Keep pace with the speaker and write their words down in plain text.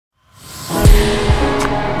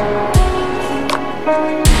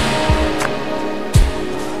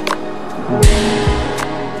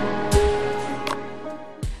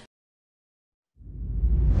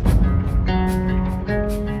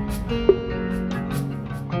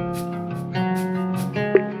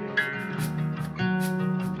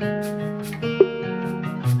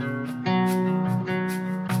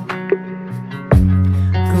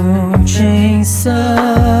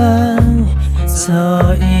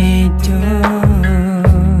y tu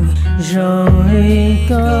rong li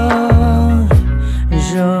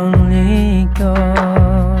co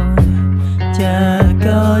cha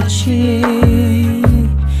có chi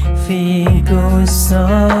phi cô so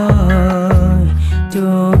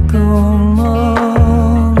tu cung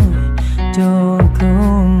mong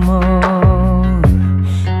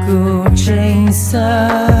cô tranh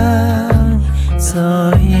sáng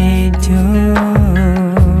so y tu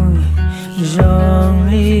rong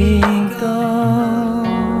li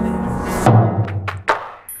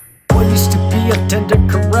tender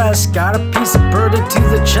caress, got a piece of burden to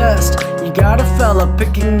the chest. You got a fella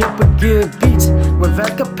picking up a good beat with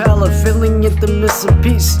a cappella filling in the missing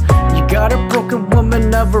piece. You got a broken woman,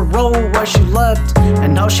 never roll why she left,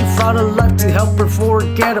 and how she found a life to help her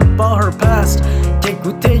forget about her past. Take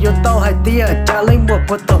good day, your thought idea, darling, what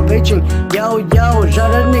put the Beijing? Yo, ra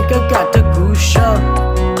ra nigga got the good show.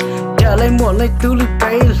 Darling, more like to the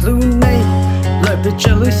bay, lunate. Lời về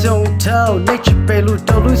chơi lối sông thao, nay chỉ về lối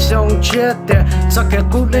tàu lối sông chết đẹp. Sao kẻ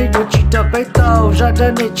cũ đây yo chỉ đợi bấy tàu, ra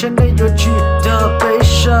đây này trên đây yo chỉ đợi bấy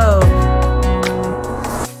show.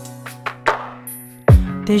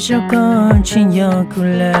 Để cho con chỉ nhỏ cụ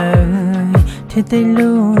lời, thế tay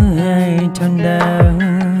lưu hay thon đau,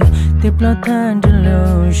 tiếp lo than cho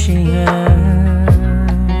lâu chỉ hà,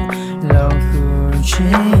 lòng cụ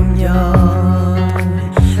chính nhỏ,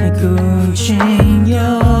 cụ chính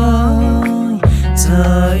nhỏ.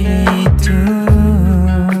 Giờ y tu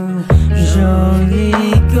rong li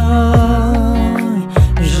co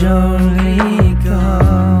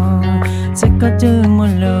sẽ có từ một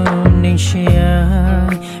lâu nên chia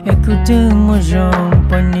cứ từ một rong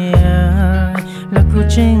pania là cứ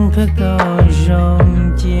trên khơi cao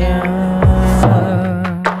rong chia.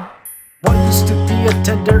 What used to be a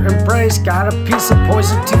tender embrace got a piece of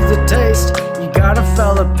poison to the taste. You got a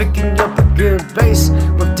fella picking up a good bass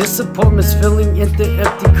with disappointments filling in the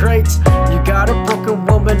empty crates. You got a broken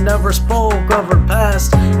woman, never spoke of her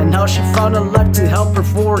past, and how she found a life to help her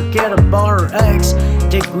forget about her ex.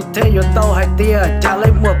 Take good day, your thought idea, trả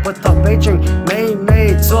lấy một bữa thọ Beijing,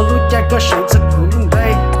 made so lúc cha có sáng sắc cũng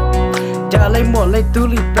bay, trả lấy một lấy tu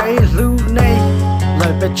li bay lưu này.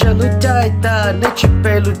 Lời về chơi lối trai ta, nay chỉ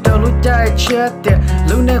về lối đầu lối trai chết tiệt.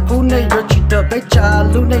 Lúc này khu này yo chỉ đợi bấy trà,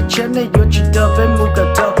 lúc này chết này yo chỉ đợi với mu cả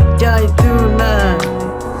đầu trai tu na.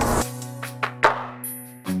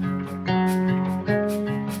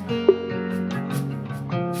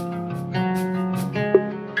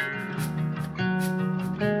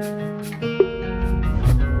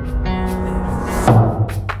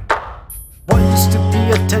 What used to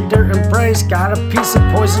be a tender embrace got a piece of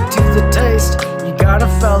poison to the taste. You got a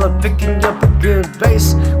fella picking up a good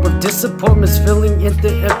bass with disappointments filling in the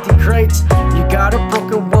empty crates. You got a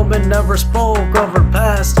broken woman, never spoke of her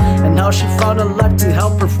past, and how she found a life to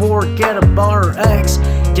help her forget about her ex.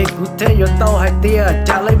 Take good day, your thought idea,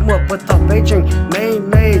 trả lấy một bữa thọ Beijing,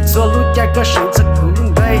 made so lúc cha có sáng sắc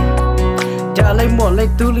cũng bay, trả lấy một lấy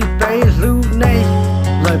tu li bay lưu này.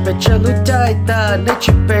 Lời về chơi lối trai ta, nay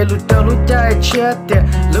chỉ về lối đầu lối trai chết tiệt.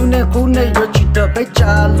 Lúc này khu này yo chỉ đợi bấy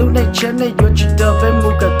trà, lúc này chết này yo chỉ đợi với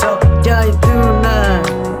mu cả đầu trai tu na.